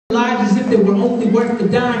lives as if they were only worth the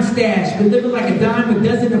dime stash, but living like a dime, a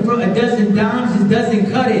dozen dimes just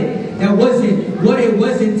doesn't cut it. That wasn't what it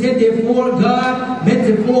was intended for. God meant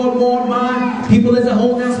it for more mind. People as a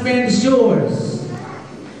whole now span the shores,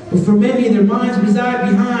 but for many their minds reside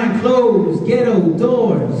behind closed ghetto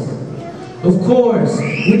doors. Of course,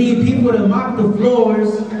 we need people to mop the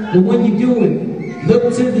floors, but when you do it,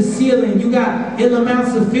 look to the ceiling. You got ill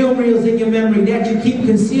amounts of film reels in your memory that you keep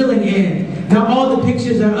concealing in. Now all the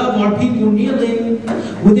pictures are of our people kneeling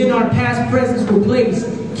within our past presence were placed.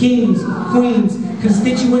 Kings, queens,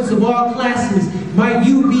 constituents of all classes. Might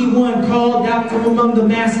you be one called out from among the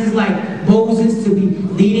masses like Moses to be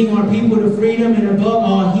leading our people to freedom and above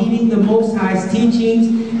all heeding the Most High's teachings.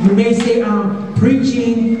 You may say I'm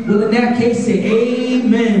preaching. Well, in that case say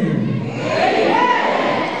amen.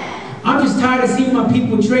 I'm just tired of seeing my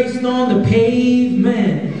people traced on the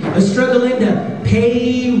pavement, or struggling to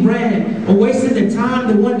pay rent, or wasting the time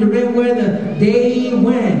to wondering where the day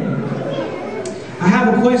went. I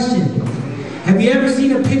have a question. Have you ever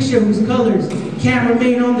seen a picture whose colors can't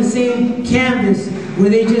remain on the same canvas, where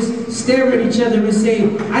they just stare at each other and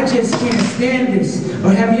say, I just can't stand this?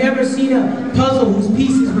 Or have you ever seen a puzzle whose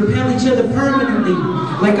pieces repel each other permanently,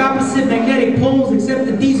 like opposite magnetic poles, except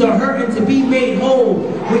that these are hurting to be made whole,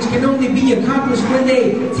 which can only be accomplished when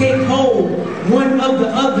they take hold one of the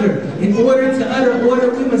other. In order to utter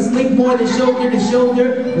order, we must link more than shoulder to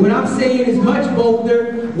shoulder. What I'm saying is much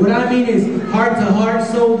bolder. What I mean is heart to heart,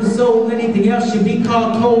 soul to soul. Anything else should be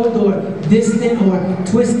called cold or distant or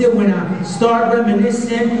twisted. When I start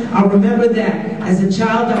reminiscing, I remember that as a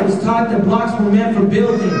child I was taught that blocks were meant for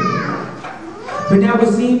building. But now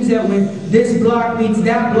it seems that when this block meets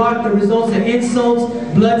that block, the results are insults,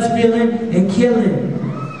 blood spilling, and killing.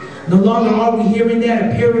 No longer are we hearing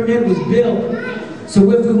that a pyramid was built. So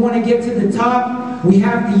if we want to get to the top, we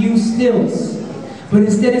have to use stilts. But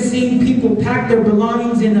instead of seeing people pack their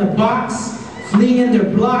belongings in a box, fleeing their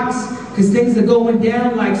blocks, because things are going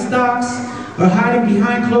down like stocks, or hiding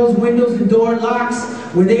behind closed windows and door locks,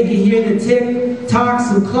 where they can hear the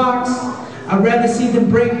tick-tocks of clocks, I'd rather see them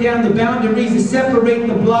break down the boundaries that separate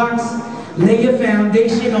the blocks, lay a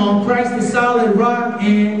foundation on Christ the solid rock,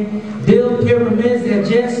 and build pyramids that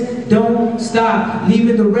just don't stop,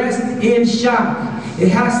 leaving the rest in shock. It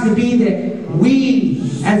has to be that we,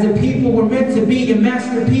 as a people, were meant to be a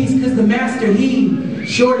masterpiece, because the master, he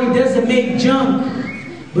surely doesn't make junk.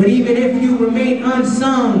 But even if you remain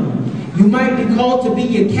unsung, you might be called to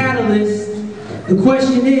be a catalyst. The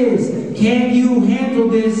question is, can you handle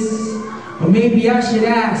this? Or maybe I should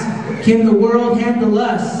ask, can the world handle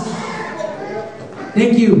us?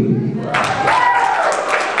 Thank you.